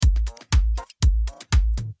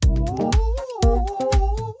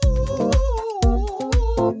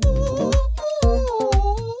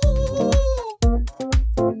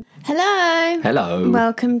Hello.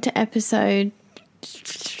 Welcome to episode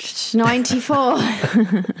 94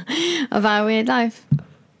 of Our Weird Life.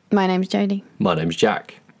 My name's Jodie. My name's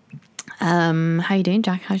Jack. How you doing,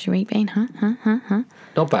 Jack? How's your week been? Huh?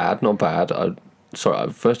 Not bad.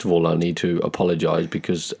 Sorry, first of all, I need to apologise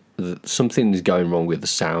because something is going wrong with the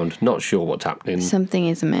sound. Not sure what's happening. Something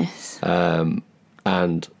is amiss. And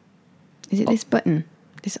Is it this button?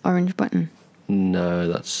 This orange button? no,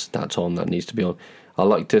 that's on. That needs to be on. I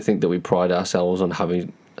like to think that we pride ourselves on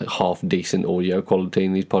having half decent audio quality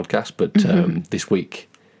in these podcasts, but this week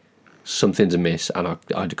something's amiss and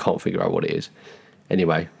I can't figure out what it is.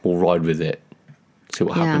 Anyway, we'll ride with it. See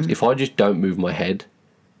what happens. If I just don't move my head,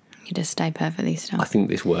 You just stay perfectly still. I think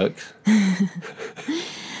this works.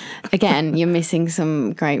 Again, you're missing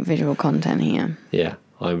some great visual content here. Yeah,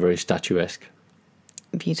 I'm very statuesque.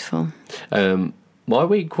 Beautiful. My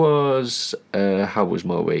week was... how was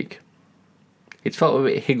my week? It felt a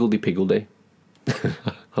bit higgledy-piggledy.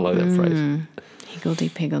 I like that phrase.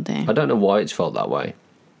 Higgledy-piggledy. I don't know why it's felt that way.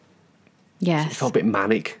 Yes. It felt a bit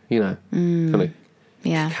manic, kind of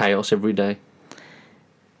Yeah. chaos every day.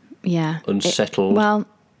 Yeah. Unsettled. Well,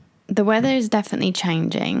 the weather is definitely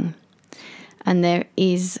changing, and there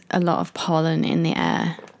is a lot of pollen in the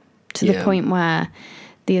air to the point where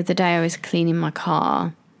the other day I was cleaning my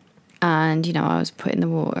car and, I was putting the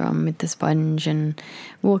water on with the sponge and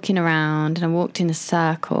walking around, and I walked in a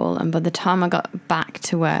circle, and by the time I got back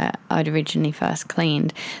to where I'd originally first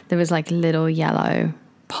cleaned, there was like little yellow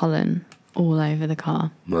pollen all over the car.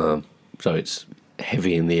 So it's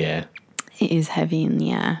heavy in the air. It is heavy in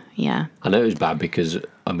the air, yeah. I know it was bad because,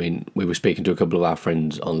 we were speaking to a couple of our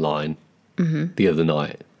friends online the other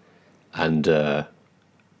night, and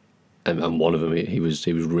one of them, he was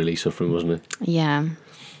really suffering, wasn't he? Yeah.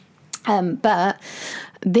 But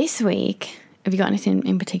this week, have you got anything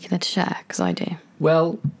in particular to share? Because I do.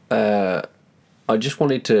 Well, I just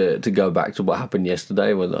wanted to go back to what happened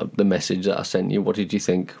yesterday with the message that I sent you. What did you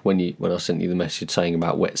think when I sent you the message saying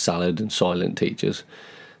about wet salad and silent teachers?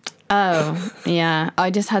 Oh, yeah. I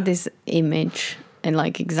just had this image and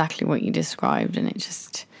like exactly what you described, and it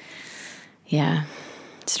just,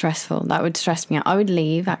 stressful. That would stress me out. I would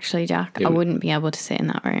leave, actually, Jack. I wouldn't be able to sit in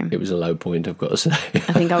that room. It was a low point, I've got to say.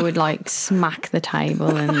 I think I would smack the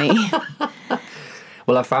table and leave.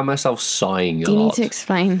 Well, I found myself sighing a lot. Do you need to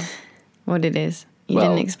explain what it is? You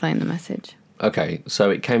didn't explain the message. Okay, so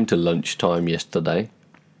it came to lunchtime yesterday,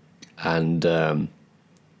 and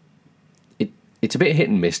it's a bit hit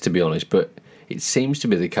and miss, to be honest, but it seems to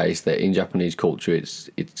be the case that in Japanese culture it's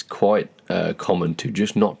quite common to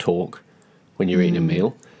just not talk when you're eating a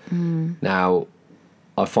meal. Now,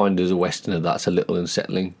 I find as a Westerner that's a little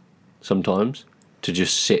unsettling sometimes, to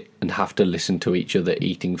just sit and have to listen to each other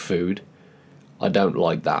eating food. I don't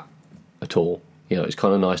like that at all. It's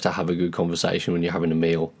kind of nice to have a good conversation when you're having a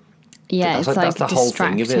meal. Yeah, that's the whole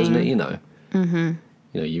thing of it, isn't it? Mm-hmm.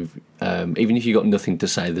 You've even if you've got nothing to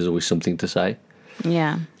say, there's always something to say.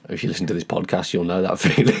 Yeah. If you listen to this podcast, you'll know that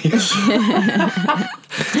feeling.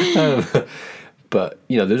 But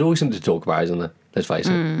there's always something to talk about, isn't there? Let's face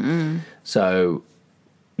it. Mm-hmm. So,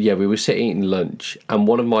 we were sitting eating lunch, and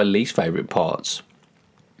one of my least favourite parts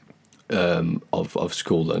of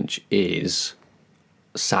school lunch is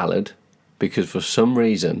salad, because for some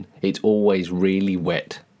reason it's always really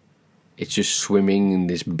wet. It's just swimming in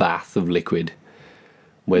this bath of liquid,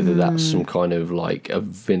 whether that's some kind of like a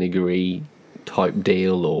vinegary type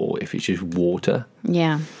deal or if it's just water.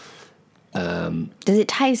 Yeah. Does it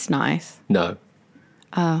taste nice? No.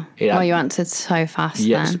 Oh. You answered so fast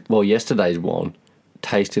then. Well, yesterday's one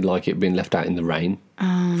tasted like it'd been left out in the rain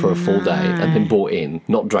for a full day and then brought in,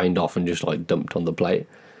 not drained off and just dumped on the plate.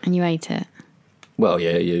 And you ate it? Well,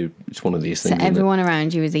 yeah, it's one of these things. So everyone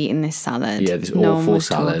around you was eating this salad? Yeah, this no awful one was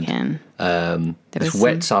salad. Talking. This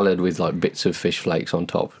wet salad with bits of fish flakes on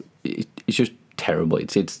top. It's just terrible.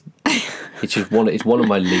 It's just one of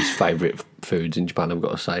my least favourite foods in Japan, I've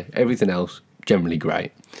got to say. Everything else, generally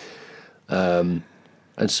great.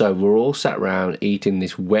 And so we're all sat around eating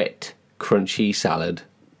this wet, crunchy salad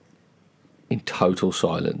in total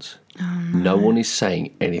silence. Oh, no one is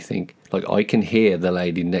saying anything. I can hear the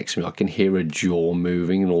lady next to me. I can hear her jaw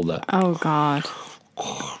moving and all that. Oh, God.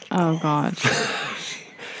 Oh, God.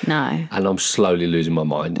 No. And I'm slowly losing my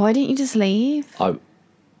mind. Why didn't you just leave?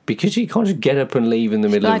 Because you can't just get up and leave in the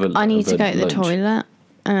middle of a I need to go to the lunch. toilet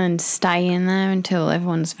and stay in there until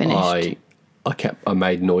everyone's finished. I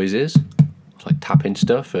made noises. I was tapping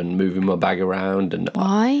stuff and moving my bag around. And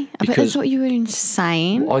Why? I thought you were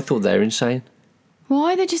insane. I thought they're insane.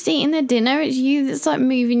 Why? They're just eating their dinner. It's you that's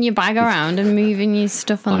moving your bag around and moving your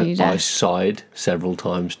stuff on your desk. I sighed several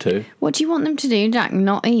times too. What do you want them to do, Jack?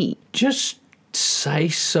 Not eat? Just say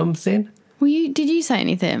something. Well, did you say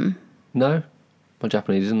anything? No, my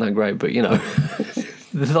Japanese isn't that great, but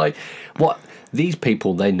like what these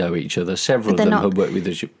people, they know each other. Several of them have worked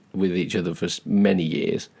with each other for many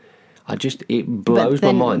years. It blows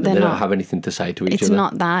my mind that they don't have anything to say to each other. It's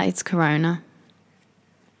not that, it's Corona.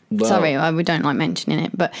 Well, sorry, we don't like mentioning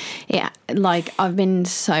it, but like I've been to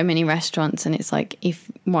so many restaurants and it's like,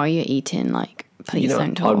 while you're eating, like, please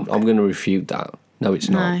don't talk. I'm going to refute that. No, it's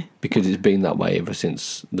not. Because it's been that way ever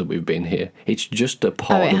since that we've been here. It's just a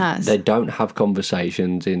part it has. They don't have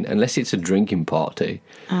conversations unless it's a drinking party.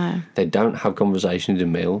 They don't have conversations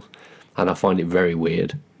in meals. And I find it very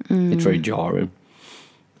weird. It's very jarring.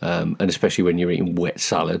 And especially when you're eating wet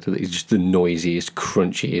salad. It's just the noisiest,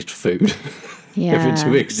 crunchiest food ever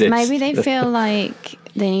to exist. Maybe they feel like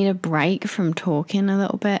they need a break from talking a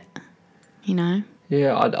little bit, you know?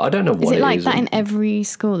 Yeah, I don't know what it is. Is it like that in every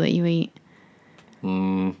school that you eat a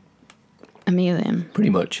meal in? Pretty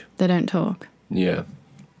much. They don't talk? Yeah,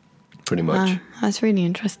 pretty much. That's really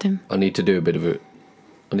interesting. I need to do a bit of it.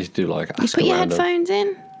 I need to do like you put your headphones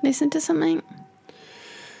in, listen to something.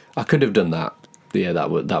 I could have done that. Yeah,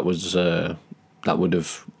 that would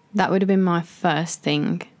have been my first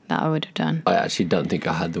thing that I would have done. I actually don't think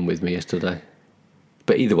I had them with me yesterday.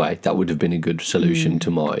 But either way, that would have been a good solution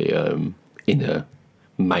to my inner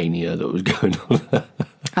mania that was going on.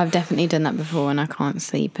 I've definitely done that before when I can't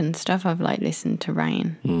sleep and stuff. I've like listened to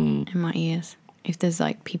rain in my ears. If there's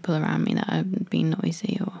like people around me that are being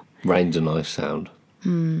noisy or... Rain's a nice sound.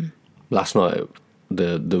 Last night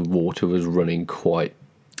the water was running quite...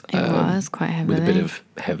 It was quite heavily. With a bit of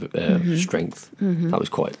strength. That was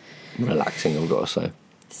quite relaxing, I've got to say.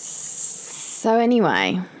 So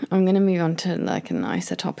anyway, I'm going to move on to like a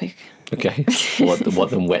nicer topic. Okay. What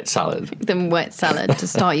than wet salad? Than wet salad to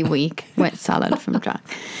start your week. Wet salad from Jack.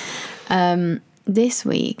 This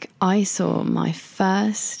week, I saw my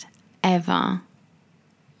first ever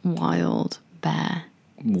wild bear.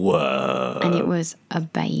 Whoa. And it was a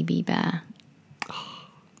baby bear.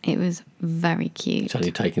 It was very cute. It's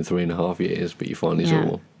only taken 3.5 years, but you finally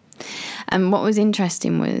saw. And what was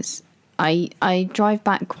interesting was I drive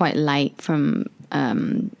back quite late from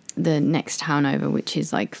the next town over, which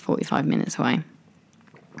is like 45 minutes away.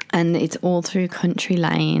 And it's all through country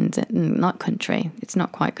lanes. Not country. It's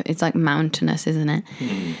not quite. It's like mountainous, isn't it?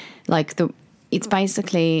 Like it's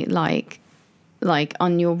basically like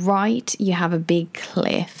on your right you have a big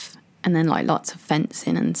cliff. And then like lots of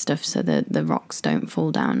fencing and stuff so that the rocks don't fall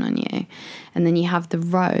down on you. And then you have the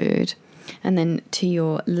road. And then to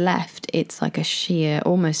your left, it's like a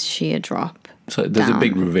almost sheer drop. So there's a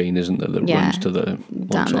big ravine, isn't there, that runs to the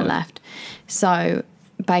down side. The left. So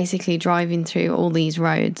basically driving through all these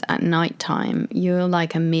roads at night time, you're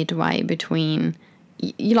like a midway between...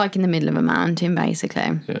 You're like in the middle of a mountain,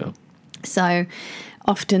 basically. Yeah. So...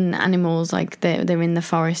 Often animals, like they're in the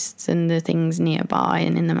forests and the things nearby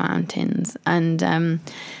and in the mountains. And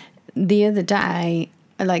the other day,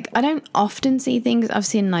 like I don't often see things. I've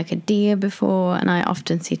seen like a deer before and I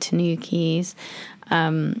often see tanukis.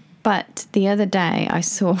 But the other day I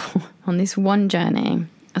saw, on this one journey,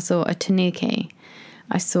 I saw a tanuki.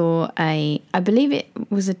 I saw I believe it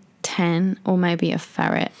was a ten or maybe a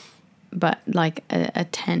ferret, but like a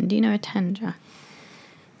ten. Do you know a ten, Jack?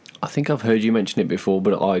 I think I've heard you mention it before,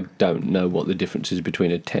 but I don't know what the difference is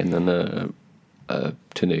between a ten and a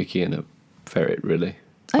tanuki and a ferret, really.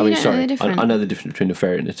 Oh, I mean, sorry, I know the difference between a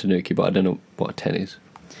ferret and a tanuki, but I don't know what a ten is.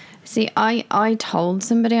 See, I told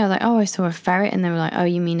somebody, I was like, oh, I saw a ferret, and they were like, oh,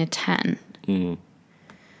 you mean a ten? Is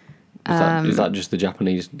that just the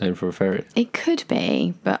Japanese name for a ferret? It could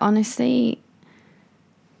be, but honestly,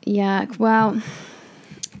 yeah, well...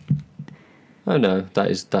 Oh, no,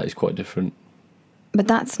 that is quite different. But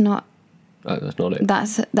that's not... Oh, that's not it.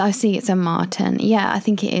 I see it's a marten. Yeah, I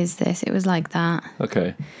think it is this. It was like that.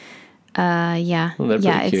 Okay. Yeah. Well,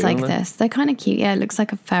 yeah, cute, it's like this. They're kind of cute. Yeah, it looks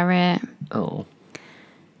like a ferret. Oh.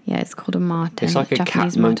 Yeah, it's called a marten. It's like a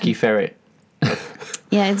cat monkey ferret.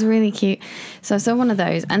 Yeah, it's really cute. So I saw one of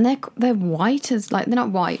those, and they're white as like they're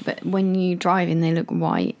not white, but when you drive in, they look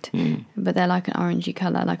white. But they're like an orangey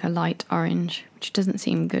colour, like a light orange, which doesn't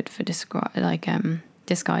seem good for disguising.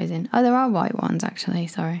 Oh, there are white ones actually.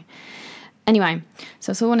 Sorry. Anyway,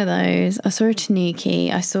 so I saw one of those. I saw a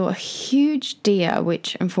tanuki. I saw a huge deer,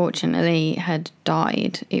 which unfortunately had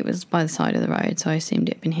died. It was by the side of the road, so I assumed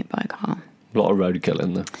it had been hit by a car. A lot of roadkill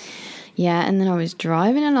in there. Yeah, and then I was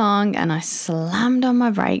driving along and I slammed on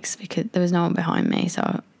my brakes because there was no one behind me.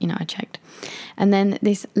 So, I checked. And then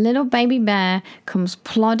this little baby bear comes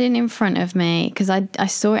plodding in front of me because I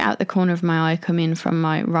saw it out the corner of my eye come in from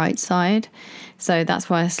my right side. So that's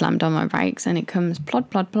why I slammed on my brakes, and it comes plod,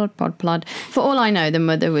 plod, plod, plod, plod. For all I know, the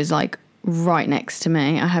mother was like right next to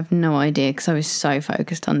me. I have no idea because I was so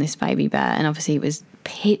focused on this baby bear, and obviously it was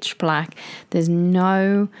pitch black. There's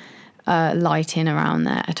no lighting around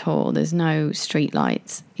there at all. There's no street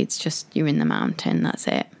lights. It's just you're in the mountain. That's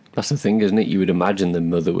it. That's the thing, isn't it? You would imagine the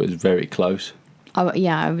mother was very close. Oh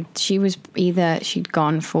yeah, she was either she'd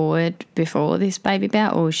gone forward before this baby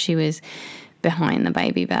bear, or she was behind the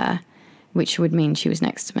baby bear, which would mean she was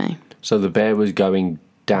next to me. So the bear was going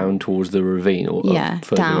down towards the ravine, or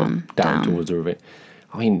further down towards the ravine.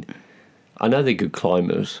 I mean, I know they're good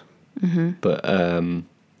climbers, but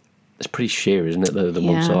it's pretty sheer, isn't it? The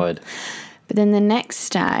one side. But then the next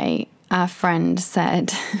day, our friend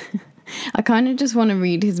said, I kind of just want to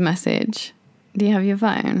read his message. Do you have your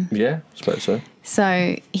phone? Yeah, I suppose so.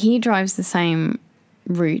 So he drives the same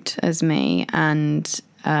route as me, and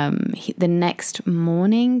the next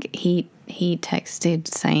morning he texted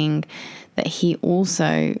saying that he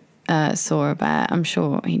also saw a bear. I'm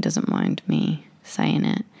sure he doesn't mind me saying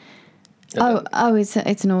it. Oh, it's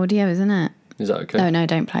an audio, isn't it? Is that okay? No,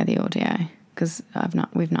 don't play the audio because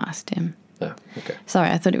we've not asked him. Oh, okay. Sorry,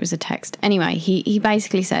 I thought it was a text. Anyway, he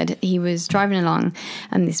basically said he was driving along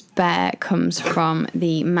and this bear comes from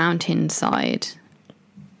the mountainside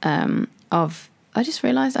of... I just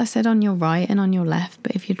realised I said on your right and on your left,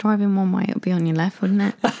 but if you're driving one way, it'll be on your left, wouldn't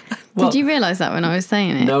it? Well, did you realise that when I was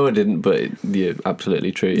saying it? No, I didn't, but yeah,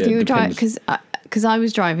 absolutely true. Yeah, you were driving because I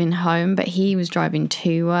was driving home, but he was driving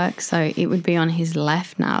to work, so it would be on his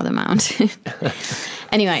left now, the mountain.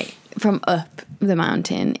 Anyway, from up the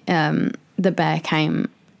mountain, the bear came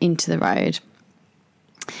into the road,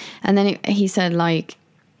 and then he said like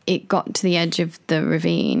it got to the edge of the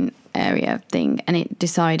ravine area thing, and it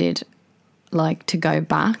decided like to go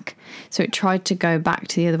back. So it tried to go back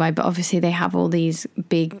to the other way, but obviously they have all these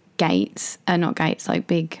big gates, not gates, like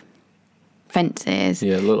big fences.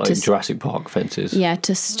 Yeah, look like Jurassic Park fences. Yeah,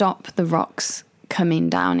 to stop the rocks coming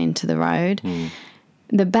down into the road.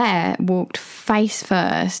 The bear walked face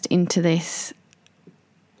first into this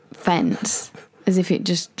fence as if it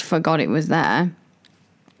just forgot it was there.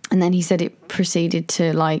 And then he said it proceeded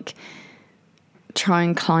to like try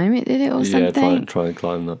and climb it, did it, or something? Yeah, try and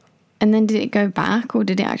climb that. And then did it go back or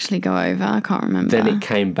did it actually go over? I can't remember. Then it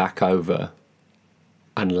came back over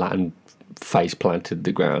and face planted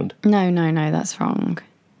the ground. No, that's wrong.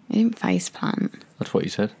 It didn't face plant. That's what you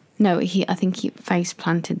said? No, I think he face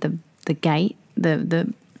planted the gate,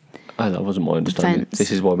 the Oh, that wasn't my understanding. This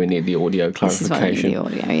is why we need the audio clarification. This is why we need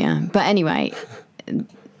the audio, yeah. But anyway,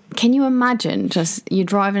 can you imagine just you're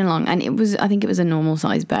driving along and I think it was a normal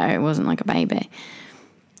sized bear. It wasn't like a baby.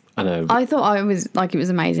 I know. I thought it was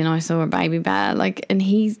amazing. I saw a baby bear, and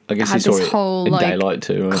he I guess had he saw this it whole in daylight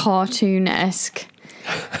too, right? Cartoon-esque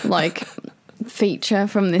feature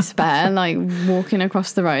from this bear, walking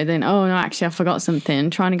across the road. Then, oh no, actually I forgot something.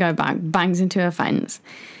 Trying to go back, bangs into a fence.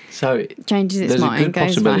 So changes its mind.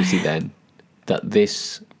 There's a good possibility back. then that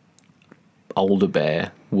this older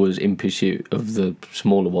bear was in pursuit of the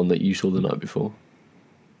smaller one that you saw the night before.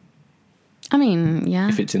 I mean, yeah.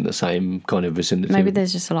 If it's in the same kind of vicinity. Maybe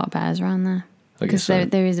there's just a lot of bears around there. Because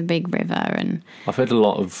there is a big river and... I've heard a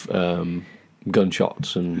lot of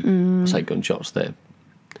gunshots and... I say gunshots there.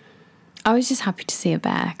 I was just happy to see a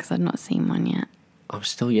bear because I'd not seen one yet. I'm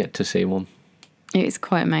still yet to see one. It was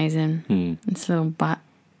quite amazing. This little bat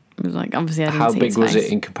was obviously I didn't How see big its was face.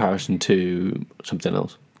 it in comparison to something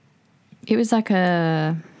else? It was like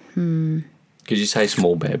a... Because you say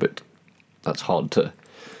small bear, but that's hard to...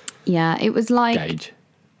 Yeah, it was like gauge.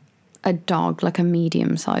 A dog, like a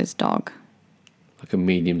medium-sized dog. Like a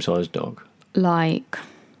medium-sized dog.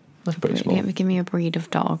 That's pretty small. Give me a breed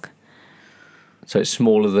of dog. So it's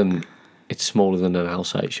smaller than an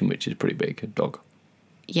Alsatian, which is pretty big, a dog.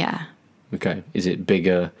 Yeah. Okay. Is it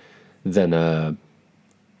bigger than a?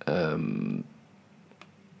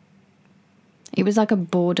 It was like a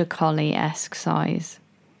border collie-esque size.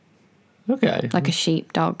 Okay. Like a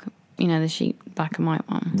sheep dog. You know, the sheep black and white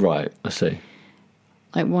one. Right, I see.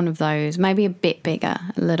 Like one of those. Maybe a bit bigger,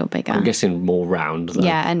 a little bigger. I'm guessing more round, though.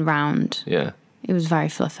 Yeah, and round. Yeah. It was very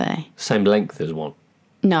fluffy. Same length as one?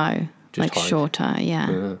 No, Just height. shorter,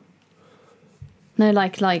 yeah. No,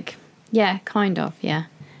 yeah, kind of, yeah.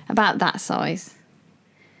 About that size.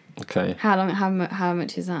 Okay. How long? How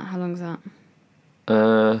much is that? How long is that?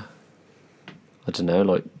 I don't know,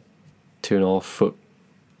 2.5 foot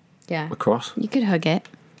Yeah. across. You could hug it.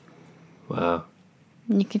 Wow.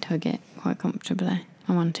 You could hug it quite comfortably.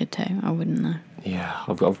 I wanted to. I wouldn't though. Yeah,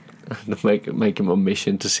 I've got to make it my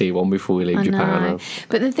mission to see one before we leave Japan. Know.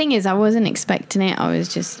 But the thing is, I wasn't expecting it. I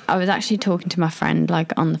was actually talking to my friend,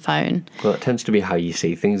 like, on the phone. Well, it tends to be how you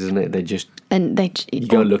see things, isn't it? You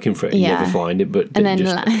go looking for it, you never find it, but it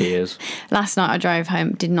just appears. Last night I drove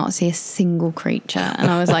home, did not see a single creature, and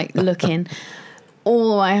I was like looking all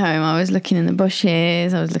the way home. I was looking in the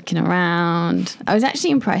bushes, I was looking around. I was actually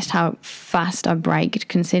impressed how fast I braked,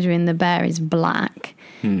 considering the bear is black.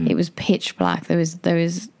 It was pitch black. There was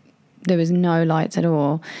no lights at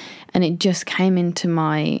all, and it just came into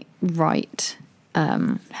my right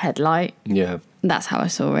headlight. Yeah, that's how I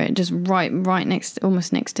saw it. Just right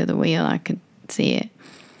almost next to the wheel. I could see it.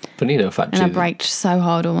 Funny enough, actually, and I braked so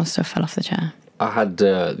hard, almost I fell off the chair. I had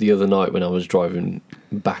the other night when I was driving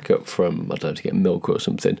back up from, I don't know, to get milk or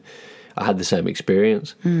something. I had the same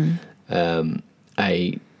experience. I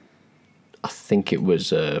think it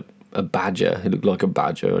was a badger. It looked like a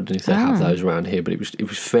badger. I don't know if they have those around here, but it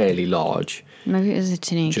was fairly large. Maybe it was a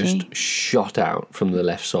tanuki. Just shot out from the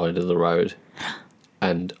left side of the road,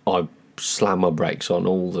 and I slammed my brakes on.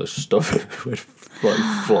 All the stuff went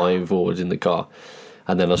flying forwards in the car,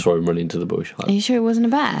 and then I saw him run into the bush. Are you sure it wasn't a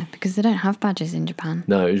bear? Because they don't have badgers in Japan.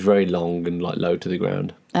 No, it was very long and like low to the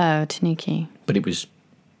ground. Oh, tanuki. But it was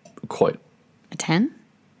quite a 10.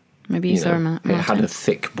 Maybe you saw a marten. It had a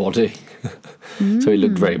thick body, so it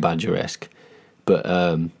looked very badger-esque. But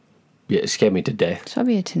it scared me to death. It's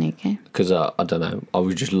probably a tanuki. Because I don't know, I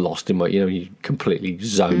was just lost in my, you completely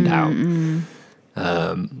zoned out.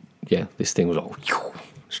 This thing was like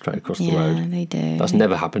straight across the road. Yeah, they do. That's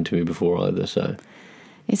never happened to me before either. So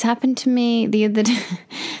it's happened to me the other day.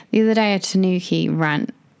 The other day, a tanuki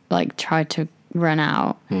tried to run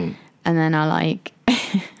out, and then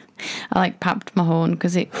I papped my horn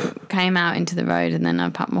because it came out into the road, and then I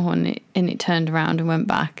papped my horn and it turned around and went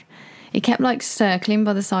back. It kept circling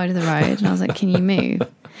by the side of the road, and I was like, "Can you move?"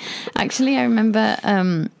 Actually, I remember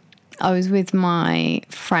I was with my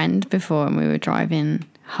friend before, and we were driving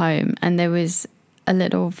home, and there was a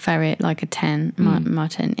little ferret, like a 10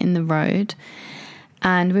 marten, in the road,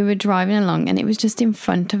 and we were driving along, and it was just in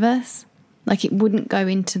front of us. Like, it wouldn't go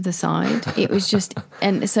into the side. It was just,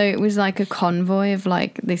 and so it was like a convoy of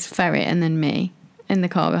this ferret and then me in the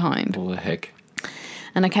car behind. What the heck?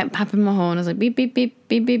 And I kept papping my horn. I was like, beep, beep, beep,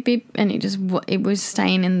 beep, beep, beep. And it was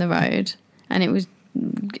staying in the road, and it was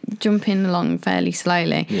jumping along fairly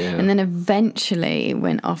slowly. Yeah. And then eventually it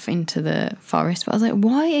went off into the forest. But I was like,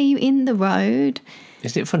 why are you in the road?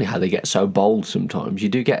 Isn't it funny how they get so bold sometimes? You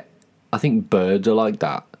do get, I think birds are like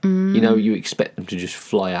that. You expect them to just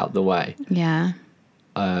fly out the way. Yeah.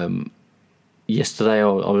 Yesterday I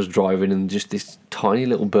was driving, and just this tiny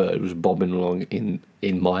little bird was bobbing along in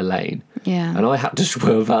my lane. Yeah. And I had to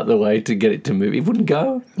swerve out the way to get it to move. It wouldn't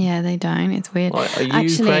go. Yeah, they don't. It's weird. Like, are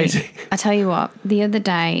you crazy? I tell you what, the other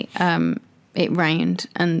day it rained,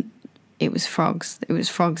 and it was frogs. It was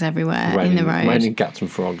frogs everywhere in the road. Raining cats and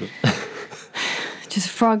frogs. Just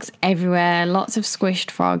frogs everywhere, lots of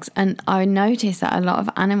squished frogs. And I noticed that a lot of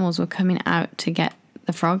animals were coming out to get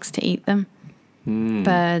the frogs to eat them.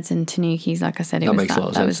 Birds and tanukis, like I said,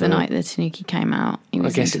 that was the night the tanuki came out. I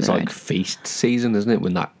guess it's like feast season, isn't it,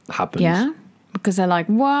 when that happens? Yeah, because they're like,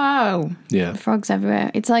 whoa, the frogs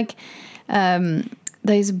everywhere. It's like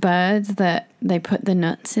those birds that they put the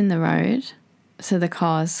nuts in the road so the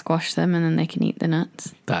cars squash them and then they can eat the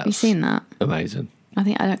nuts. Have you seen that? Amazing. I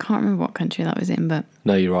can't remember what country that was in, but...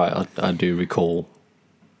 No, you're right. I do recall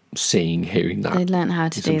hearing that. They'd learned how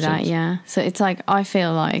to do that, yeah. So it's like, I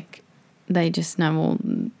feel like they just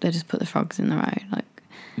they just put the frogs in the road. Like,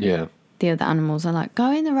 yeah. The other animals are like,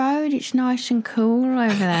 go in the road, it's nice and cool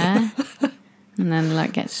over there. And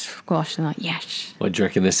then, get squashed and yes. Well, do you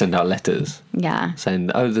reckon they send out letters? Yeah. Saying,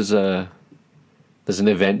 there's an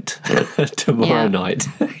event tomorrow night.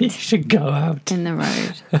 You should go out. In the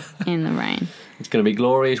road, in the rain. It's going to be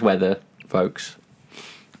glorious weather, folks.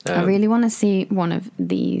 I really want to see one of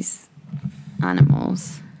these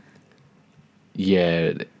animals.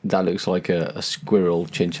 Yeah, that looks like a squirrel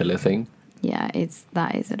chinchilla thing. Yeah,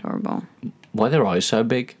 that is adorable. Why are their eyes so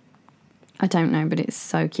big? I don't know, but it's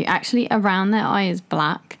so cute. Actually, around their eye is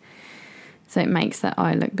black, so it makes their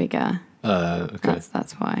eye look bigger. Okay.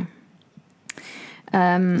 That's why.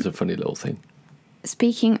 It's a funny little thing.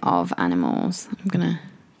 Speaking of animals, I'm going to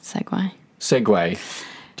segue.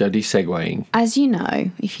 Jodie segueing. As you know,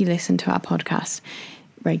 if you listen to our podcast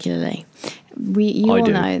regularly, you all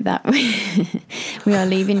know that we are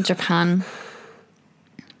leaving Japan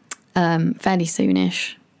fairly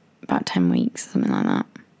soonish, about 10 weeks, something like that.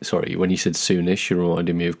 Sorry, when you said soonish, you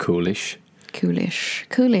reminded me of coolish. Coolish.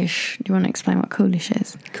 Coolish. Do you want to explain what Coolish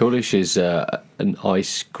is? Coolish is an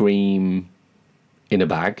ice cream in a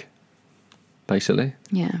bag, basically.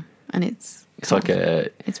 Yeah, and it's like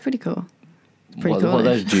it's pretty cool. Pretty one of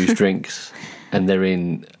those coolish. juice drinks, and they're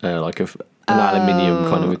in like an aluminium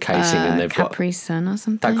kind of a casing, and they've Capri Sun or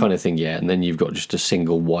something. got that kind of thing, yeah. And then you've got just a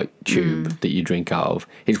single white tube that you drink out of.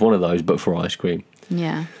 It's one of those, but for ice cream.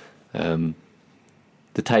 Yeah,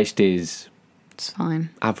 The taste is it's fine.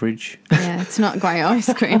 average. Yeah, it's not great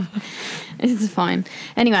ice cream. It's fine.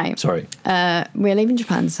 Anyway, Sorry. we're leaving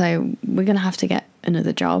Japan, so we're going to have to get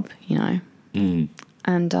another job, you know.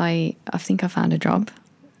 And I think I found a job.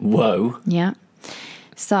 Whoa. Yeah.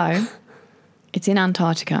 So, it's in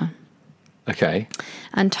Antarctica. Okay.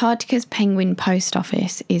 Antarctica's Penguin Post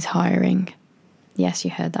Office is hiring. Yes,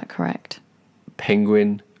 you heard that correct.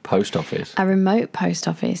 Penguin Post Office. A remote post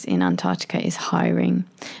office in Antarctica is hiring.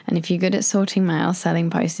 And if you're good at sorting mail, selling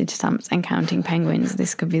postage stamps and counting penguins,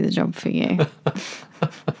 this could be the job for you.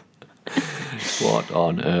 What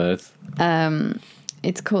on earth?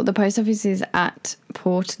 It's called, the post office is at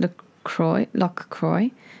Port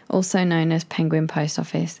Lockroy, also known as Penguin Post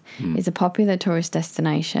Office. It's a popular tourist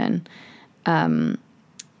destination.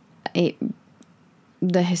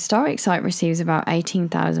 The historic site receives about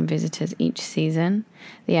 18,000 visitors each season.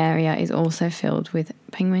 The area is also filled with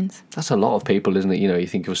penguins. That's a lot of people, isn't it? You know, you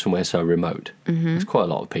think of somewhere so remote. It's quite a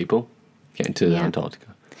lot of people getting to Antarctica.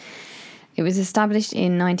 It was established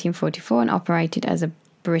in 1944 and operated as a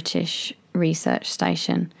British research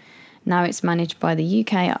station. Now it's managed by the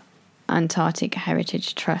UK Antarctic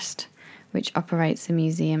Heritage Trust, which operates a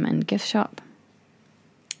museum and gift shop.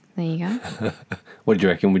 There you go. What do you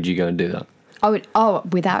reckon? Would you go and do that?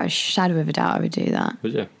 Without a shadow of a doubt, I would do that.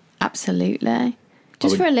 Would you? Absolutely.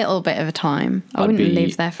 Just for a little bit of a time. I wouldn't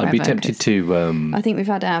live there forever. I'd be tempted to... I think we've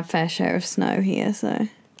had our fair share of snow here, so...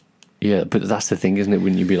 Yeah, but that's the thing, isn't it?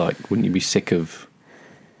 Wouldn't you be sick of...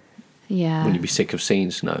 Yeah. Wouldn't you be sick of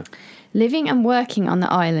seeing snow? Living and working on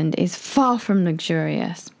the island is far from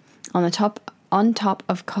luxurious. On top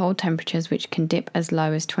of cold temperatures which can dip as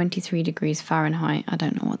low as 23 degrees Fahrenheit. I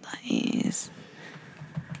don't know what that is.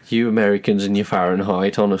 You Americans and your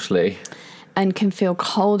Fahrenheit, honestly. And can feel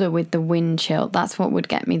colder with the wind chill. That's what would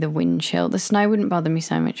get me, the wind chill. The snow wouldn't bother me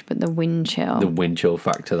so much, but the wind chill. The wind chill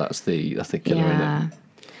factor, that's the killer, isn't it?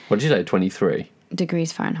 What did you say, 23?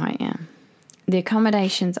 Degrees Fahrenheit, yeah. The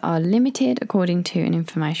accommodations are limited according to an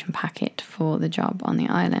information packet for the job on the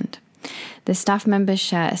island. The staff members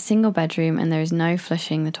share a single bedroom and there is no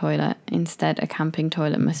flushing the toilet. Instead, a camping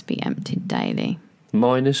toilet must be emptied daily.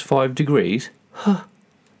 -5 degrees? Huh.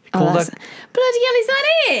 Bloody hell, is that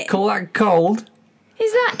it? Call that cold?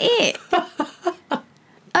 Is that it?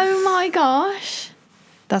 Oh my gosh.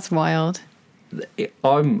 That's wild.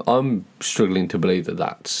 I'm struggling to believe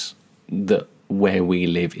that where we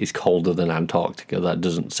live is colder than Antarctica. That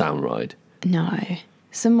doesn't sound right. No.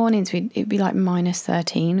 Some mornings it'd be like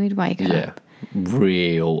 -13. We'd wake up.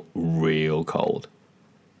 Real cold.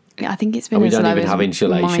 I think it's been we as don't low even as have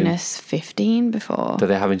insulation. -15 before. Do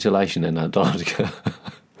they have insulation in Antarctica?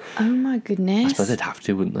 Oh my goodness. I suppose they'd have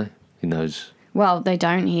to, wouldn't they? In those. Well, they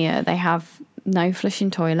don't here. They have no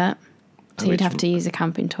flushing toilet. So you'd have to use a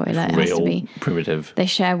camping toilet. It has to be primitive. They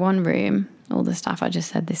share one room. All the staff, I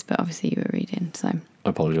just said this, but obviously you were reading, so I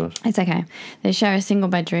apologise. It's okay. They share a single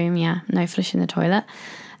bedroom, no flush in the toilet.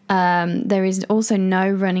 There is also no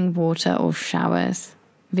running water or showers.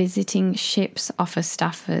 Visiting ships offer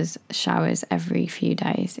staffers showers every few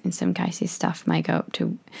days. In some cases, staff may go up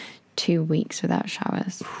to 2 weeks without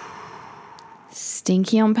showers.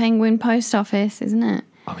 Stinky on Penguin Post Office, isn't it?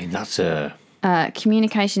 I mean, that's a...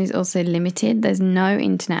 Communication is also limited. There's no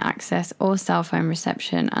internet access or cell phone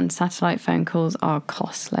reception, and satellite phone calls are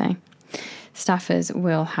costly. Staffers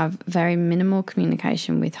will have very minimal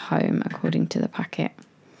communication with home, according to the packet.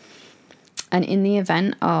 And in the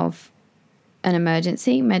event of an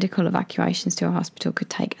emergency, medical evacuations to a hospital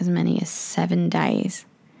could take as many as 7 days.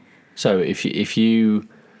 So if you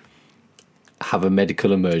have a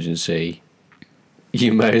medical emergency,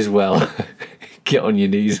 you may as well get on your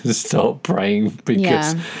knees and start praying,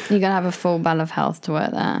 because you're going to have a full ball of health to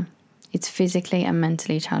work there. It's physically and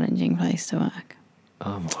mentally challenging place to work.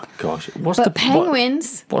 Oh my gosh.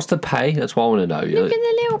 Penguins. What's the pay? That's what I want to know. Look at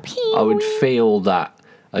the little penguin. I would feel that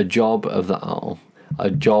a job of that.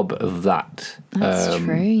 That's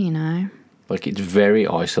true, you know. Like, it's very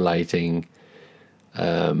isolating.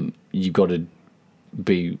 You've got to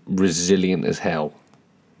be resilient as hell.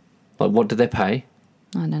 Like, what do they pay?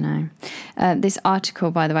 I don't know. This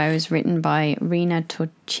article, by the way, was written by Rena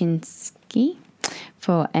Torchinsky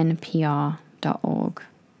for NPR.org.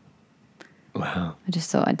 Wow. I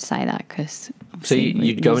just thought I'd say that because... So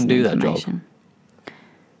you'd go and do that job?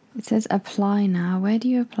 It says apply now. Where do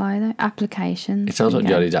you apply though? Applications. It sounds like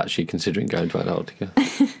Bingo. Jodie's actually considering going to Antarctica.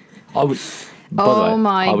 I would... Oh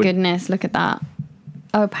my goodness, look at that.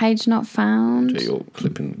 Oh, page not found. So you're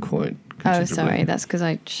clipping quite Oh, sorry, that's because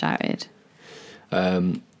I shouted.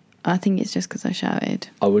 I think it's just because I shouted.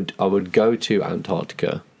 I would go to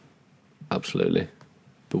Antarctica, absolutely.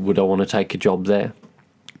 But would I want to take a job there?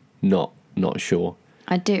 Not sure.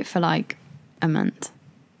 I'd do it for like a month.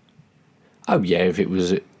 Oh yeah, if it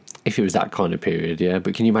was that kind of period, yeah.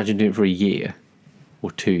 But can you imagine doing it for a year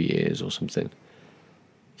or 2 years or something?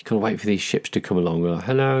 You gotta wait for these ships to come along. Like,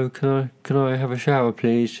 hello, can I have a shower,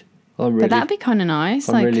 please? But that'd be kind of nice,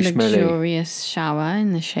 I'm like really luxurious smelly. Shower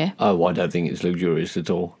in the ship. Oh, I don't think it's luxurious at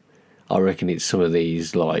all. I reckon it's some of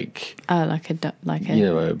these like you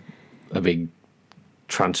know a big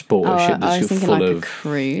transporter ship that's full like of a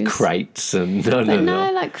cruise. Crates and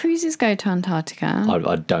no, like cruises go to Antarctica.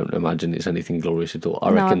 I don't imagine it's anything glorious at all. I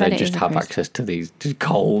reckon they just have access to these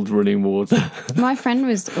cold running water. My friend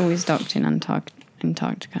was always docked in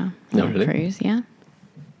Antarctica. Oh, really? Cruise, yeah.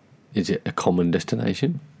 Is it a common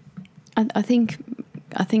destination? I think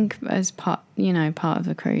as part of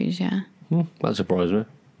the cruise, yeah. That surprised me.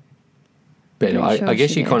 But anyway, I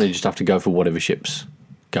guess you kind of just have to go for whatever ship's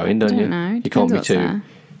going, don't you? Know. You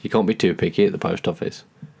can't be too picky at the post office.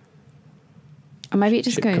 Or maybe it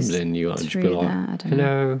just Ship goes comes in, you gotta just be like,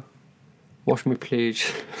 hello, wash me please.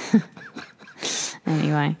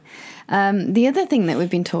 Anyway, the other thing that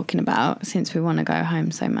we've been talking about since we want to go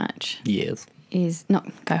home so much, yes, is not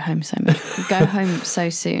go home so much, go home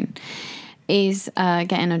so soon, is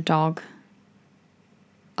getting a dog.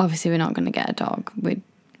 Obviously, we're not going to get a dog. But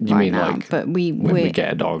when we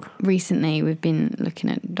get a dog. Recently, we've been looking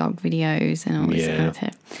at dog videos and all this kind of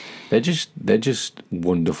thing. They're just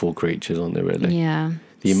wonderful creatures, aren't they? Really. Yeah.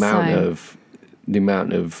 The amount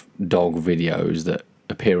of dog videos that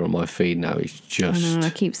appear on my feed now is just. I know. I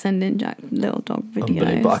keep sending Jack little dog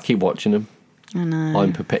videos, but I keep watching them. I know.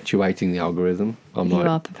 I'm perpetuating the algorithm. You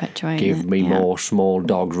are perpetuating. Give me more small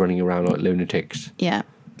dogs running around like lunatics. Yeah,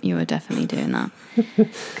 you are definitely doing that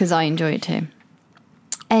because I enjoy it too.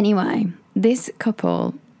 Anyway, this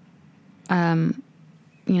couple, just...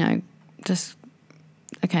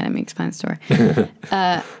 Okay, let me explain the story.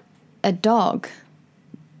 A dog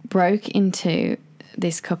broke into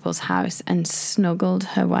this couple's house and snuggled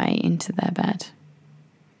her way into their bed.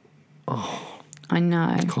 Oh. I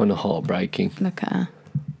know. It's kind of heartbreaking. Look at her.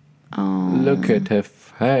 Oh. Look at her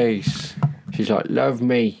face. She's like, love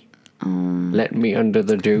me. Let me under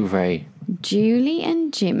the duvet. Julie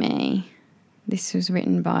and Jimmy... This was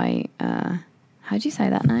written by, how do you say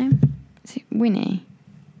that name? Is it Winnie?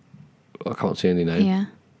 I can't see any name. Yeah.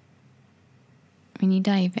 Winnie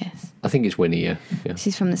Davis. I think it's Winnie, yeah. This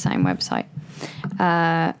is from the same website.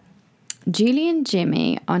 Julie and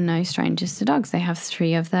Jimmy are no strangers to dogs. They have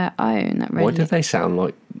 3 of their own. Why do they sound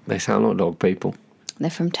like dog people?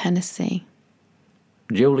 They're from Tennessee.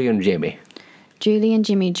 Julie and Jimmy. Julie and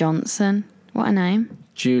Jimmy Johnson. What a name.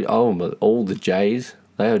 All the J's.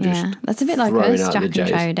 They are just that's a bit like us, Jack and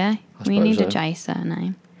Jodie. We need a J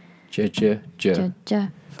surname.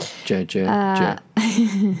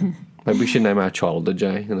 Maybe we should name our child a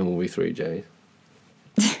J, and then we'll be 3 J's.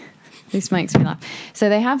 This makes me laugh. So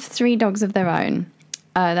they have 3 dogs of their own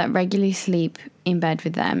that regularly sleep in bed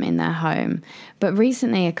with them in their home. But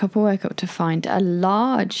recently, a couple woke up to find a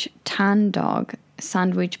large tan dog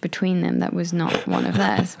sandwiched between them that was not one of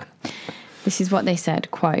theirs. This is what they said,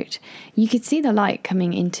 quote, "You could see the light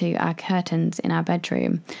coming into our curtains in our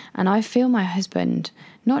bedroom, and I feel my husband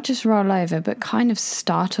not just roll over, but kind of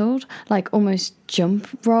startled, like almost jump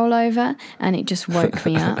roll over, and it just woke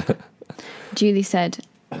me up." Julie said,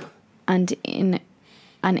 and in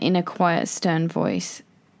a quiet, stern voice,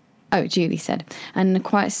 Julie said, and in a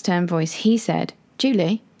quiet, stern voice, he said,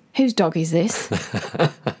 "Julie, whose dog is this?"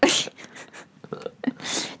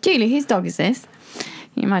 Julie, whose dog is this?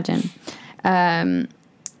 Can you imagine?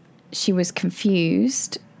 She was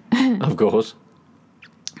confused. Of course.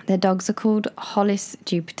 Their dogs are called Hollis,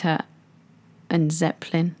 Jupiter, and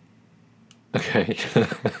Zeppelin. Okay.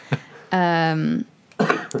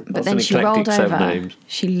 But then she rolled over.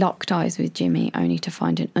 She locked eyes with Jimmy, only to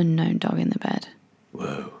find an unknown dog in the bed.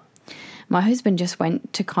 Whoa. My husband just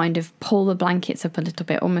went to kind of pull the blankets up a little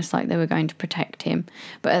bit, almost like they were going to protect him.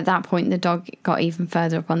 But at that point, the dog got even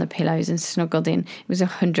further up on the pillows and snuggled in. It was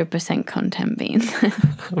 100% content being there.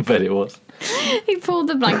 I bet it was. He pulled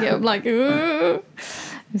the blanket up like, ooh.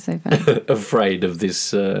 It was so funny. Afraid of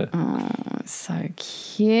this... Oh, it's so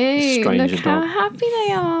cute. Stranger Look how dog. happy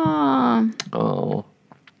they are. Oh.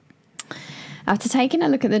 After taking a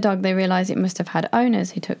look at the dog, they realised it must have had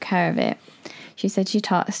owners who took care of it. She said she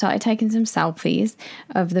started taking some selfies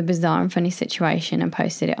of the bizarre and funny situation and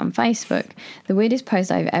posted it on Facebook. The weirdest post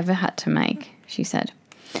I've ever had to make, she said.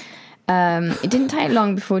 It didn't take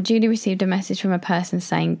long before Julie received a message from a person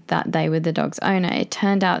saying that they were the dog's owner. It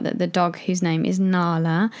turned out that the dog, whose name is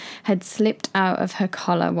Nala, had slipped out of her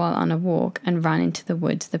collar while on a walk and ran into the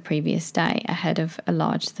woods the previous day ahead of a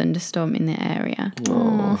large thunderstorm in the area.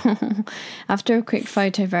 After a quick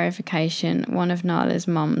photo verification, one of Nala's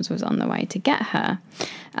mums was on the way to get her.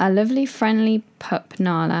 Our lovely friendly pup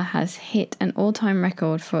Nala has hit an all-time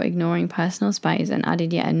record for ignoring personal space and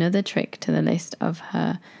added yet another trick to the list of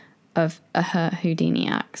her Houdini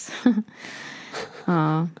acts.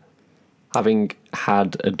 Having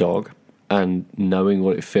had a dog and knowing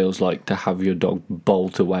what it feels like to have your dog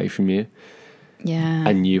bolt away from you,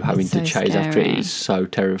 and you having to chase after it is so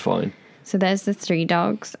terrifying. So there's the 3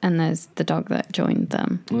 dogs, and there's the dog that joined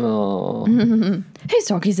them. Oh, Whose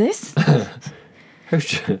dog is this?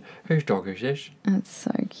 whose dog is this? That's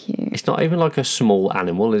so cute. It's not even like a small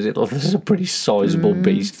animal, is it? Like, this is a pretty sizable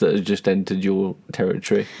beast that has just entered your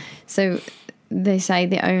territory. So they say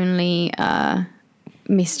the only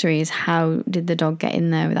mystery is how did the dog get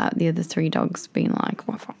in there without the other 3 dogs being like,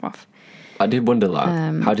 woof, woof, woof. I did wonder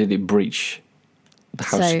that. How did it breach the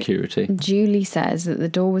house security? Julie says that the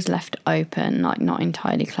door was left open, like not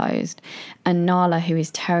entirely closed. And Nala, who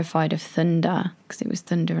is terrified of thunder, because it was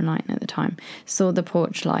thunder and lightning at the time, saw the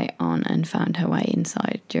porch light on and found her way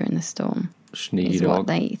inside during the storm. Sneaky is dog. what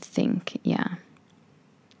they think, yeah.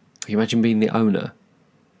 Can you imagine being the owner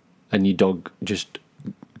and your dog just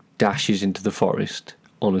dashes into the forest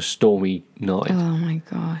on a stormy night? Oh my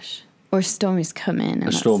gosh. Or a storm is coming.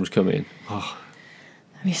 A storm's coming. Oh,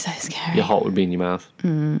 that'd be so scary. your heart would be in your mouth.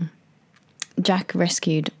 Jack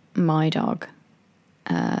rescued my dog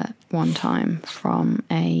one time from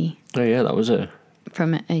a Oh yeah, that was a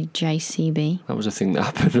JCB. That was a thing that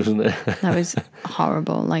happened, wasn't it? That was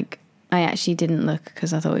horrible. Like, I actually didn't look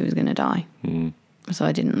because I thought he was going to die. So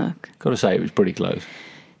I didn't look. Got to say, it was pretty close.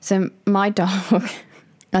 So my dog,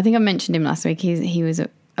 I think I mentioned him last week. He was a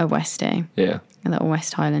Westie. Yeah. A little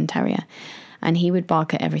West Highland Terrier. And he would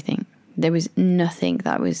bark at everything. There was nothing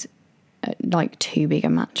that was like too big a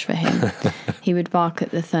match for him. He would bark at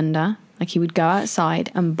the thunder. Like, he would go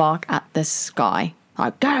outside and bark at the sky.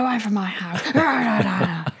 Like, get away from my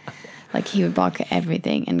house. Like, he would bark at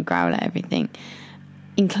everything and growl at everything,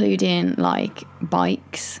 including like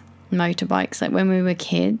bikes, motorbikes. Like, when we were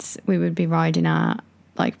kids, we would be riding our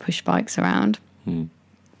like push bikes around. And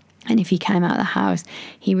if he came out of the house,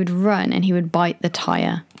 he would run and he would bite the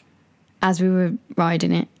tyre. As we were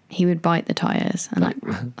riding it, he would bite the tyres. And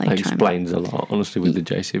that explains a lot, honestly, with the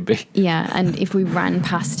JCB. Yeah, and if we ran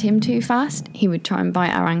past him too fast, he would try and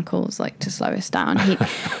bite our ankles, like, to slow us down.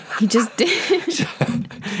 He just did.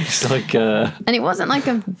 It's like and it wasn't like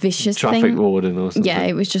a vicious traffic warden or something. Yeah,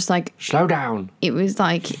 it was just like, slow down. It was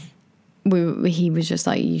like he was just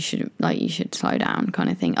like, you should slow down, kind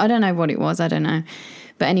of thing. I don't know what it was. I don't know.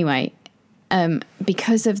 But anyway,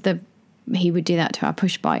 because of he would do that to our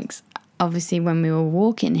push bikes. Obviously, when we were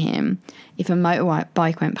walking him, if a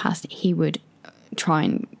motorbike went past, he would try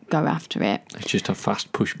and go after it. It's just a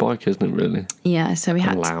fast push bike, isn't it, really? Yeah, so we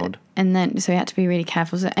had loud. So we had to be really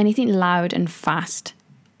careful. So anything loud and fast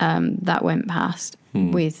that went past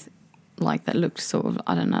with, like, that looked sort of,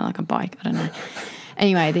 I don't know, like a bike, I don't know.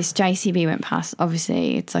 Anyway, this JCB went past.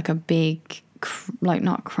 Obviously, it's like a big, like,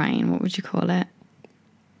 not crane, what would you call it?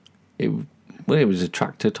 It was a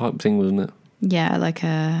tractor type thing, wasn't it? Yeah, like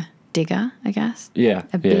a digger, I guess. Yeah.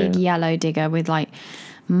 A big yellow digger with, like,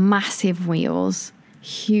 massive wheels,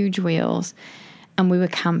 huge wheels. And we were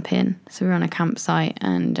camping. So we were on a campsite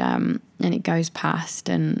and it goes past,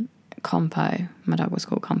 and Compo, my dog was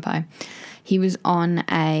called Compo. He was on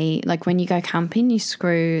like, when you go camping, you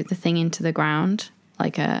screw the thing into the ground.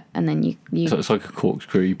 And then you so it's like a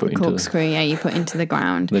corkscrew you put into corkscrew, you put into the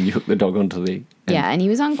ground. Then you hook the dog onto the end. Yeah, and he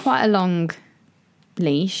was on quite a long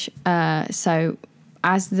leash. So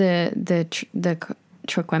as the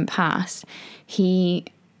truck went past, he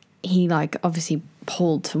like obviously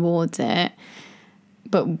pulled towards it,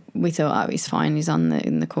 but we thought, oh, he's fine. He's on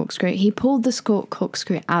the corkscrew. He pulled the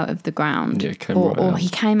corkscrew out of the ground, or he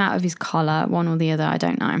came out of his collar, one or the other. I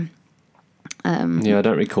don't know. Yeah, I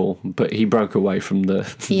don't recall, but he broke away from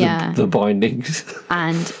the bindings.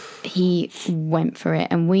 And he went for it,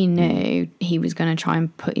 and we knew he was going to try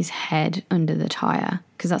and put his head under the tyre,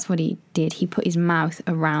 because that's what he did. He put his mouth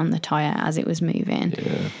around the tyre as it was moving.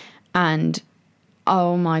 Yeah. And,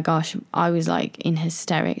 oh my gosh, I was like in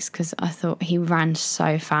hysterics because I thought he ran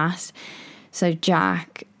so fast. So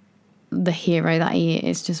Jack the hero that he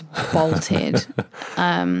is, just bolted.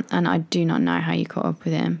 And I do not know how you caught up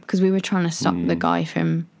with him, because we were trying to stop the guy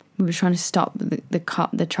from. We were trying to stop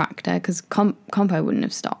the tractor, because Compo wouldn't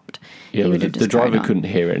have stopped. Yeah, but the driver couldn't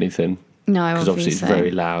hear anything. No, because obviously it's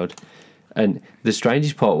very loud. And the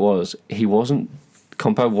strangest part was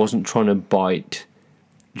Compo wasn't trying to bite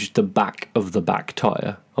just the back of the back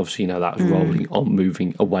tyre. Obviously, that was rolling on,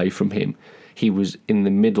 moving away from him. He was in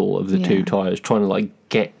the middle of the two tyres, trying to like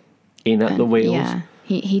get in at the wheels. Yeah,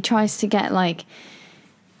 he tries to get like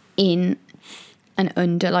in and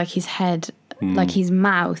under, like his head, like his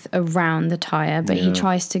mouth around the tyre, but he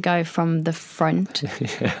tries to go from the front.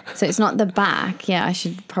 So it's not the back. Yeah, I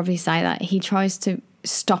should probably say that. He tries to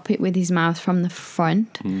stop it with his mouth from the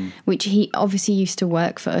front, which he obviously used to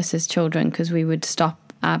work for us as children, because we would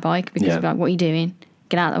stop our bike because we'd be like, what are you doing?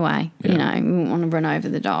 Get out of the way. We wouldn't want to run over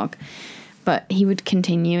the dog. But he would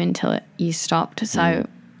continue until you stopped. So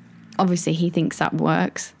obviously he thinks that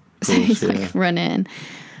works. So he's like, run in.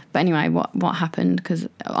 But anyway, what happened? Because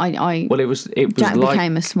it was Jack like,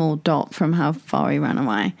 became a small dot from how far he ran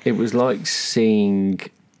away. It was like seeing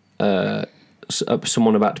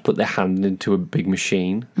someone about to put their hand into a big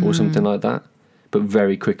machine or something like that, but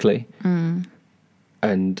very quickly.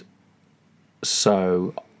 And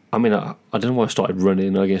so, I mean, I don't know why I started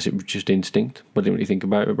running. I guess it was just instinct. I didn't really think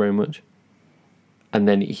about it very much. And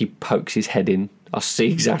then he pokes his head in. I see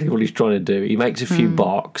exactly what he's trying to do. He makes a few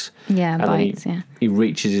barks. Yeah, and bites, then he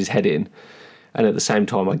reaches his head in. And at the same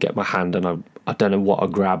time, I get my hand and I don't know what I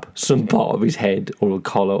grab. Some part of his head or a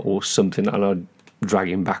collar or something, and I drag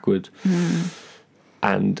him backwards.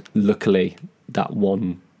 And luckily, that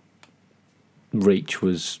one reach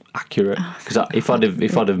was accurate. Because if I'd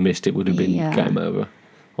have missed, it would have been game over,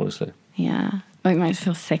 honestly. Yeah. It makes me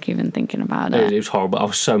feel sick even thinking about it. It was horrible. I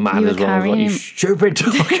was so mad as well. I was like, you stupid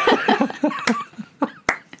dog.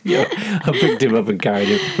 Yeah, I picked him up and carried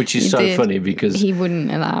him, which is funny because he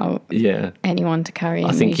wouldn't allow anyone to carry him.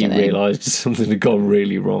 I think he realised something had gone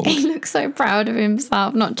really wrong. He looked so proud of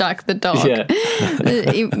himself, not Jack the dog. Yeah.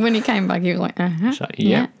 When he came back, he was like,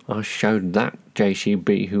 yeah, I showed that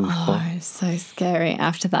JCB who's it was so scary.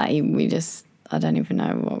 After that, I don't even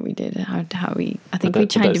know what we did. I think we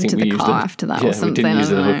chained him to the car after that or something. We didn't use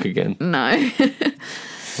the hook again. No.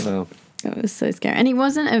 Wow. It was so scary. And he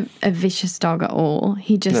wasn't a vicious dog at all.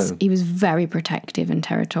 He was very protective and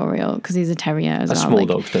territorial, because he's a terrier as well. Small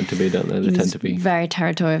dogs tend to be, don't they? They tend to be very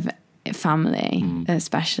territorial of family,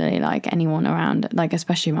 especially like anyone around, like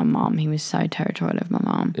especially my mom. He was so territorial of my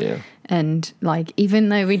mom. Yeah. And like, even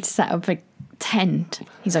though we'd set up a tent,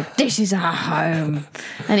 he's like, this is our home.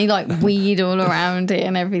 And he like weed all around it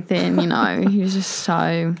and everything, He was just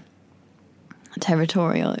so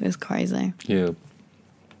territorial. It was crazy. Yeah.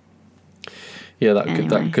 Yeah,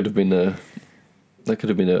 that could have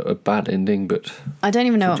been a bad ending, but I don't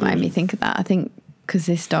even know what made me think of that. I think because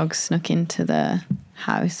this dog snuck into the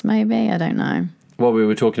house, maybe. I don't know. Well, we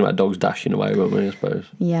were talking about dogs dashing away, weren't we, I suppose?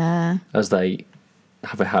 Yeah. As they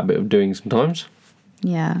have a habit of doing sometimes.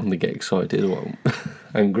 Yeah. And they get excited or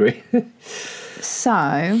angry. So,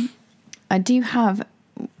 I do have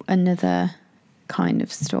another kind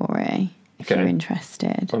of story, if you're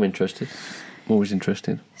interested. I'm interested. I'm always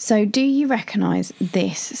interested. So, do you recognise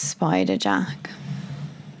this spider, Jack?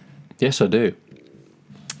 Yes, I do.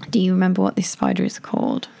 Do you remember what this spider is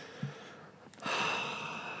called?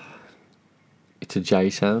 It's a J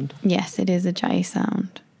sound? Yes, it is a J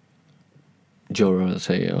sound. Jora, I'd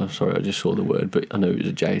say. Oh, sorry, I just saw the word, but I know it was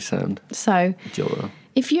a J sound. So, Jora.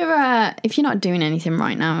 If you're not doing anything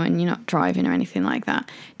right now and you're not driving or anything like that,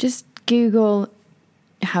 just Google,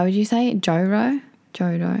 how would you say it? Joro?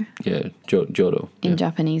 Yeah, Joro. In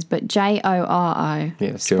Japanese, but Joro,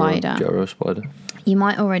 spider. Joro spider. You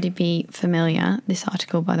might already be familiar. This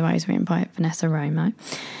article, by the way, is written by Vanessa Romo.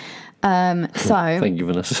 Thank you,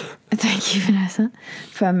 Vanessa. Thank you, Vanessa,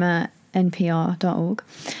 from npr.org.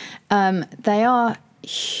 They are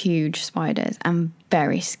huge spiders and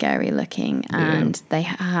very scary looking, and they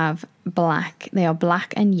are black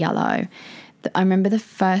and yellow. I remember the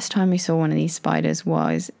first time we saw one of these spiders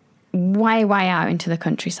was way out into the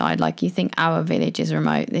countryside. Like, you think our village is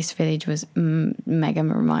remote, this village was mega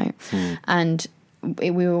remote. And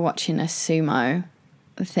we were watching a sumo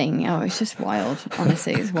thing. Oh, it's just wild.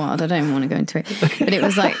 Honestly, it's wild. I don't even want to go into it, but it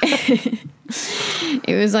was like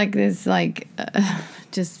it was like this, like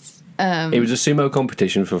just it was a sumo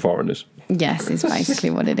competition for foreigners. Yes, it's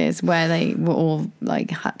basically what it is, where they were all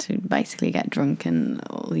like had to basically get drunk, and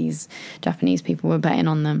all these Japanese people were betting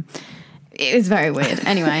on them. It was very weird.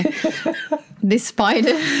 Anyway, this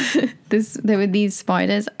spider, there were these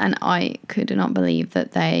spiders, and I could not believe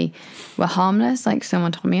that they were harmless. Like,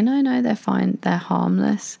 someone told me, no, they're fine, they're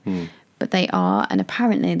harmless. But they are, and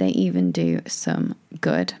apparently they even do some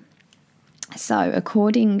good. So,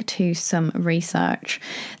 according to some research,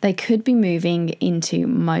 they could be moving into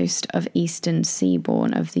most of eastern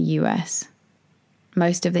seaboard of the US.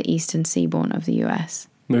 Most of the eastern seaboard of the US.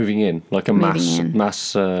 Moving in, like a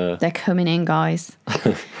mass. They're coming in, guys.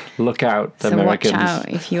 Look out, so Americans. Watch out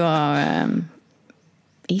if you are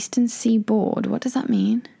eastern seaboard. What does that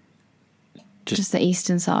mean? Just the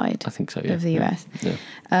eastern side. I think so. Yeah. Of the US. Yeah.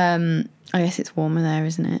 I guess it's warmer there,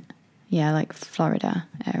 isn't it? Yeah, like Florida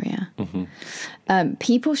area.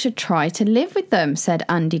 People should try to live with them, said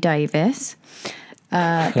Andy Davis.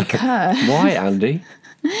 Because why, Andy?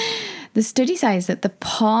 The study says that the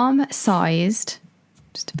palm-sized,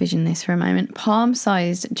 just to vision this for a moment,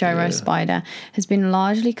 palm-sized Joro spider has been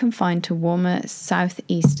largely confined to warmer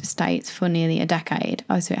southeast states for nearly a decade.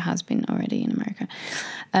 Oh, so it has been already in America.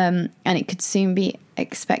 And it could soon be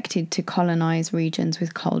expected to colonize regions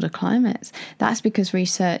with colder climates. That's because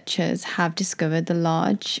researchers have discovered the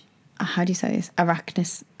large, how do you say this?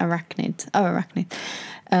 Arachnids.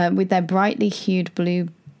 With their brightly hued blue,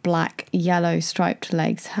 black, yellow striped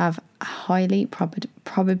legs have a highly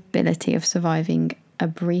probability of surviving a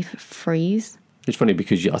brief freeze. It's funny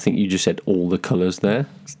because I think you just said all the colours there.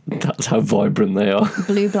 That's how vibrant they are.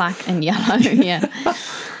 Blue, black and yellow, yeah.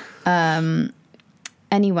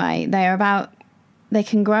 Anyway, they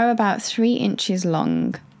can grow about 3 inches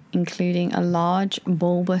long, including a large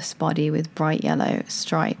bulbous body with bright yellow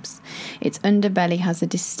stripes. Its underbelly has a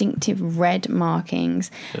distinctive red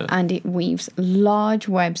markings, and it weaves large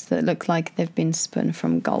webs that look like they've been spun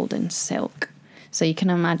from golden silk. So you can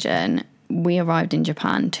imagine, we arrived in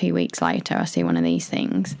Japan 2 weeks later. I see one of these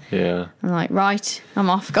things. Yeah. I'm like, right, I'm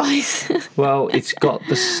off, guys. Well, it's got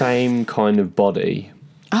the same kind of body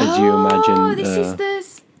as you imagine. Oh, this is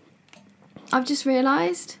this. I've just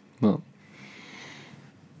realised. What?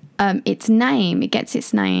 Its name, it gets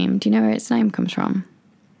its name. Do you know where its name comes from?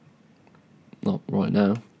 Not right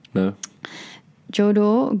now, no.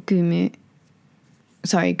 Joro Gumo,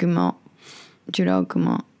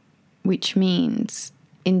 which means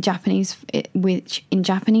in Japanese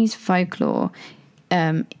folklore,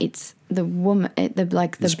 it's the woman,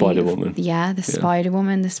 the spider woman. Yeah, the spider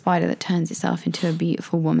woman, the spider that turns itself into a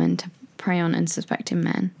beautiful woman to prey on unsuspecting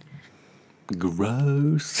men.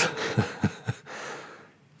 Gross.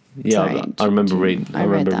 Yeah, Sorry, I remember reading. I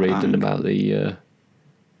remember reading wrong. about the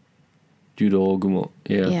Judo Gumo.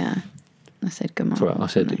 Yeah. Yeah, I said Gumo. Sorry, I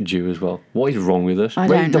said Jew as well. What is wrong with us? I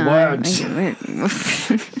Read don't the know. words.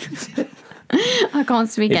 I can't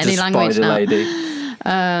speak It's any a language spider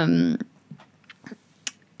now. lady.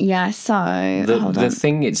 Yeah, so The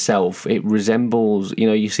thing itself, it resembles.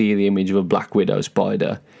 You see the image of a black widow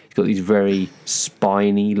spider. It's got these very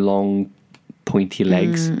spiny, long, pointy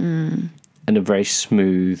legs, and a very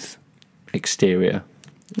smooth exterior.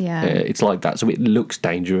 Yeah. It's like that, so it looks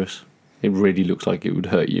dangerous. It really looks like it would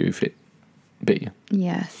hurt you if it bit you.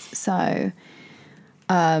 Yes. So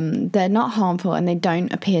they're not harmful, and they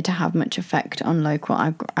don't appear to have much effect on local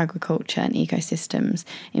agriculture and ecosystems.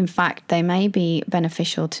 In fact, they may be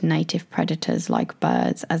beneficial to native predators like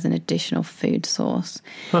birds as an additional food source.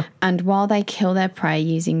 And while they kill their prey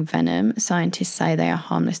using venom, scientists say they are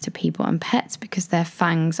harmless to people and pets because their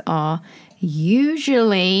fangs are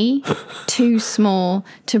usually too small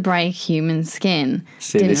to break human skin.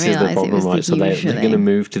 See, Didn't this is the realise it problem, was right? So they're usually. going to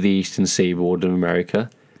move to the eastern seaboard of America,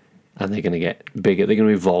 and they're going to get bigger. They're going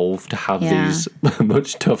to evolve to have these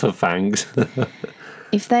much tougher fangs.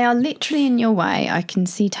 If they are literally in your way, I can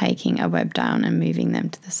see taking a web down and moving them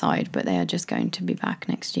to the side, but they are just going to be back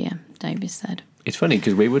next year, Davis said. It's funny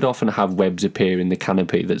because we would often have webs appear in the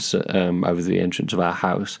canopy that's over the entrance of our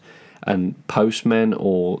house, and postmen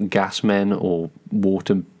or gasmen or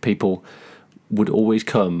water people would always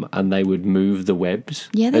come and they would move the webs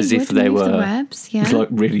as if they were the webs, like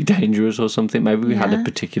really dangerous or something. Maybe we had a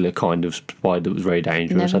particular kind of spider that was very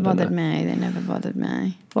dangerous. They never bothered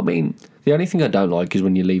me. I mean, the only thing I don't like is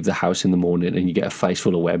when you leave the house in the morning and you get a face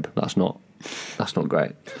full of web. That's not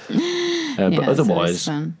great. But otherwise,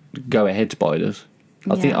 go ahead, spiders.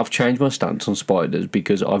 I think I've changed my stance on spiders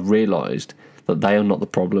because I've realised that they are not the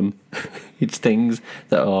problem. It's things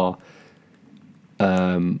that are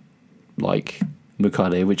like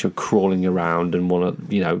Mucade, which are crawling around and want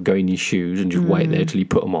to, go in your shoes and just wait there till you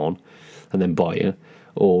put them on and then bite you,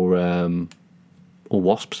 or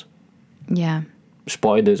wasps. Yeah.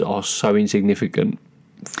 Spiders are so insignificant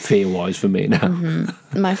fear-wise for me now.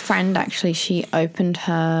 My friend, actually, she opened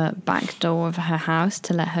her back door of her house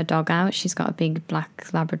to let her dog out. She's got a big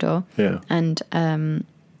black Labrador. Yeah. And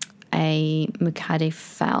a Mucaddy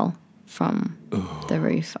fell from the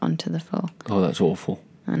roof onto the floor. Oh, that's awful.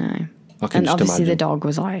 I know. I can And just obviously imagine. the dog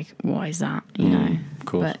was like, "Why is that?" You know. Of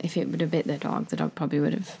course. But if it would have bit the dog probably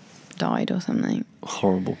would have died or something.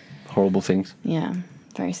 Horrible, horrible things. Yeah,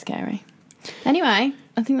 very scary. Anyway,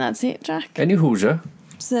 I think that's it, Jack. Any Hoosier?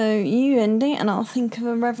 So you end it, and I'll think of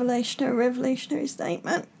a revolutionary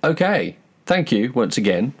statement. Okay. Thank you once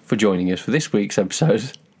again for joining us for this week's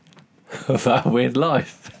episode of Our Weird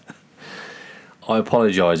Life. I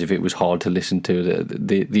apologise if it was hard to listen to.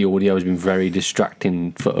 The audio has been very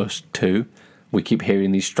distracting for us too. We keep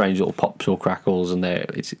hearing these strange little pops or crackles, and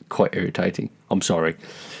it's quite irritating. I'm sorry.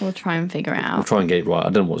 We'll try and figure it out. We'll try and get it right. I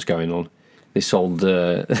don't know what's going on. This old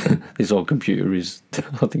this old computer is,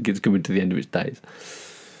 I think it's coming to the end of its days.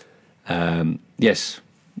 Yes,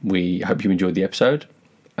 we hope you enjoyed the episode,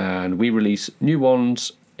 and we release new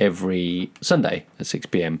ones every Sunday at 6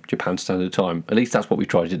 p.m. Japan Standard Time. At least that's what we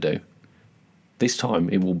try to do. This time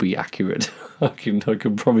it will be accurate. I can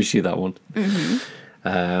promise you that one.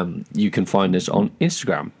 You can find us on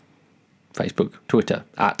Instagram, Facebook, Twitter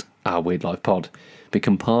at Our Weird Life Pod.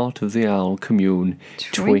 Become part of the Owl Commune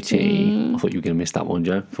Twitty. I thought you were going to miss that one,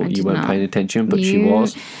 Joe. Thought you weren't paying attention, but she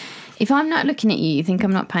was. If I'm not looking at you, you think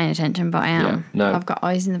I'm not paying attention, but I am. Yeah, no. I've got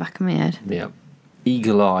eyes in the back of my head. Yeah.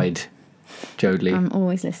 Eagle-eyed, Jodie. I'm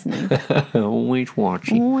always listening. Always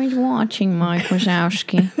watching. Always watching, Mike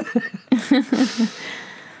Wazowski.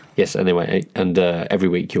 Yes, anyway, and every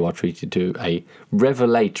week you are treated to a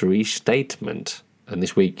revelatory statement. And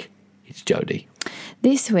this week, it's Jodie.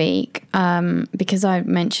 This week, because I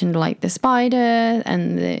mentioned like the spider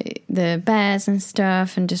and the bears and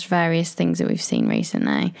stuff and just various things that we've seen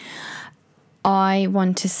recently, I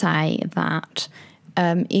want to say that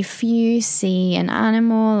if you see an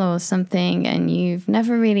animal or something and you've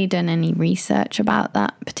never really done any research about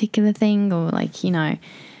that particular thing, or like, you know,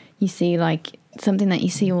 you see like something that you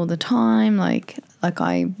see all the time, like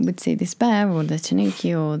I would see this bear or the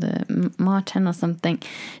tanuki or the marten or something,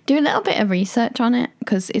 do a little bit of research on it,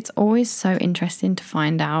 because it's always so interesting to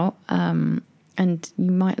find out, and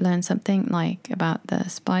you might learn something like about the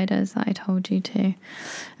spiders that I told you to,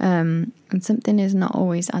 and something is not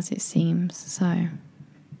always as it seems. So I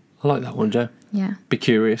like that one, Joe. yeah, Be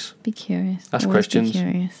curious. be curious. Ask Always questions. Be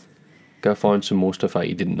curious Go find some more stuff out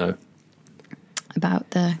you didn't know.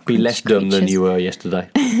 about the Be less dumb than you were yesterday.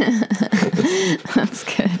 That's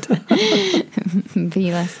good.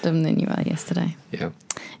 Be less dumb than you were yesterday. Yeah.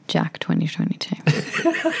 Jack 2022.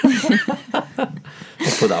 I'll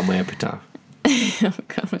put that on my epitaph. Oh,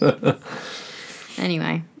 God.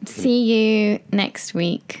 Anyway, see you next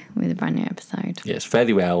week with a brand new episode. Yes,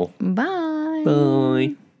 fairly well. Bye.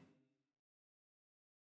 Bye.